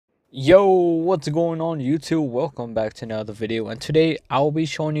Yo, what's going on YouTube? Welcome back to another video, and today I'll be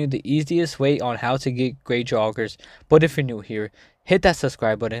showing you the easiest way on how to get great joggers. But if you're new here, hit that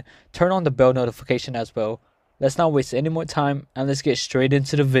subscribe button, turn on the bell notification as well. Let's not waste any more time and let's get straight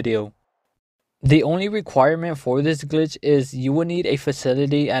into the video. The only requirement for this glitch is you will need a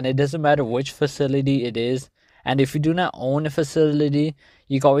facility, and it doesn't matter which facility it is. And if you do not own a facility,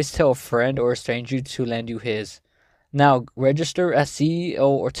 you can always tell a friend or a stranger to lend you his. Now, register as CEO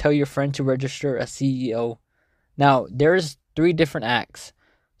or tell your friend to register as CEO. Now, there's 3 different acts.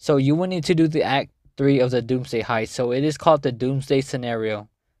 So you will need to do the act 3 of the Doomsday Heist. So it is called the Doomsday Scenario.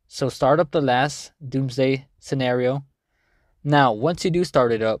 So start up the last Doomsday Scenario. Now, once you do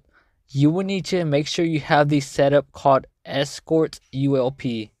start it up, you will need to make sure you have the setup called Escort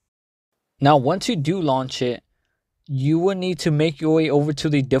ULP. Now, once you do launch it, you will need to make your way over to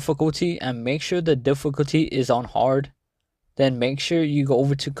the difficulty and make sure the difficulty is on hard. Then make sure you go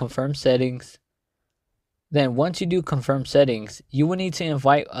over to confirm settings. Then once you do confirm settings, you will need to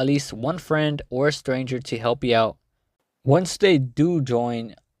invite at least one friend or a stranger to help you out. Once they do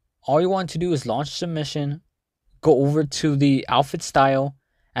join, all you want to do is launch the mission, go over to the outfit style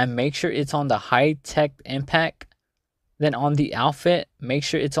and make sure it's on the high tech impact. Then on the outfit, make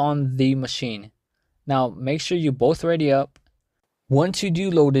sure it's on the machine. Now make sure you both ready up. Once you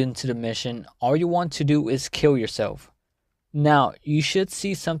do load into the mission, all you want to do is kill yourself. Now you should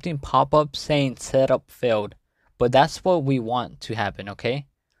see something pop up saying setup failed, but that's what we want to happen, okay?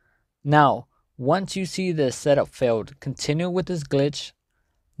 Now once you see the setup failed, continue with this glitch.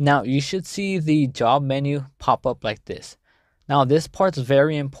 Now you should see the job menu pop up like this. Now this part's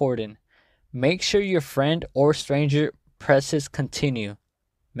very important. Make sure your friend or stranger presses continue.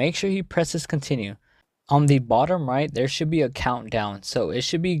 Make sure he presses continue. On the bottom right, there should be a countdown. So it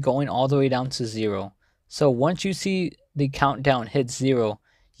should be going all the way down to 0. So once you see the countdown hit 0,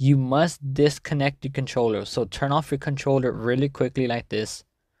 you must disconnect your controller. So turn off your controller really quickly like this.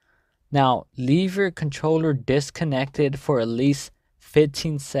 Now leave your controller disconnected for at least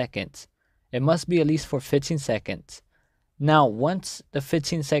 15 seconds. It must be at least for 15 seconds. Now once the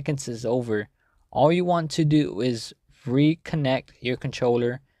 15 seconds is over, all you want to do is reconnect your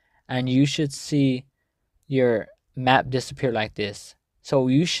controller and you should see your map disappear like this. So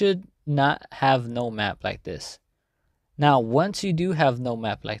you should not have no map like this. Now once you do have no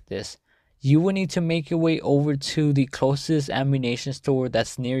map like this, you will need to make your way over to the closest ammunition store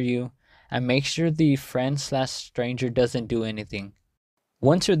that's near you and make sure the friend/stranger doesn't do anything.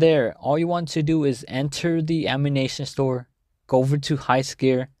 Once you're there, all you want to do is enter the ammunition store, go over to Heist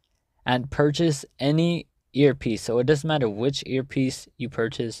Gear and purchase any earpiece. So it doesn't matter which earpiece you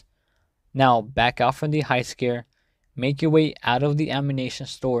purchase. Now back out from the Heist Gear, make your way out of the ammunition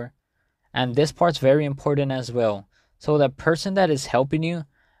store, and this part's very important as well. So the person that is helping you,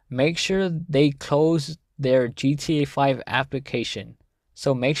 make sure they close their GTA 5 application.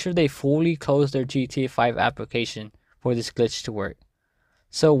 So make sure they fully close their GTA 5 application for this glitch to work.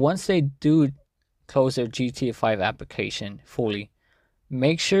 So once they do close their GTA 5 application fully,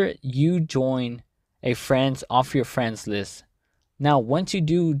 make sure you join a friends off your friends list. Now once you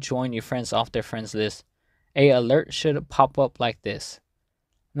do join your friends off their friends list, a alert should pop up like this.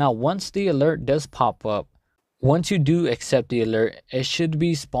 Now once the alert does pop up, once you do accept the alert, it should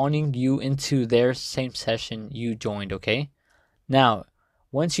be spawning you into their same session you joined, okay? Now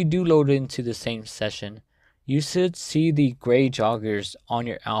once you do load into the same session, you should see the gray joggers on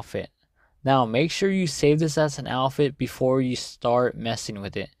your outfit. Now make sure you save this as an outfit before you start messing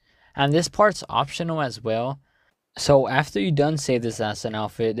with it. And this part's optional as well. So after you done save this as an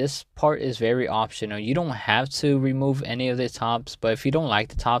outfit, this part is very optional. You don't have to remove any of the tops, but if you don't like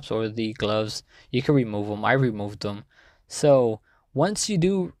the tops or the gloves, you can remove them. I removed them. So once you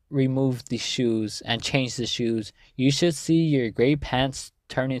do remove the shoes and change the shoes, you should see your gray pants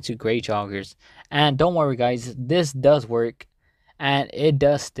turn into gray joggers. And don't worry guys, this does work and it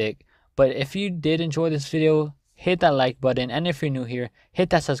does stick. But if you did enjoy this video, hit that like button, and if you're new here, hit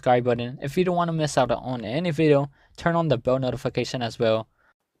that subscribe button. If you don't want to miss out on any video, turn on the bell notification as well.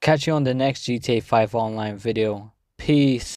 Catch you on the next GTA 5 online video. Peace.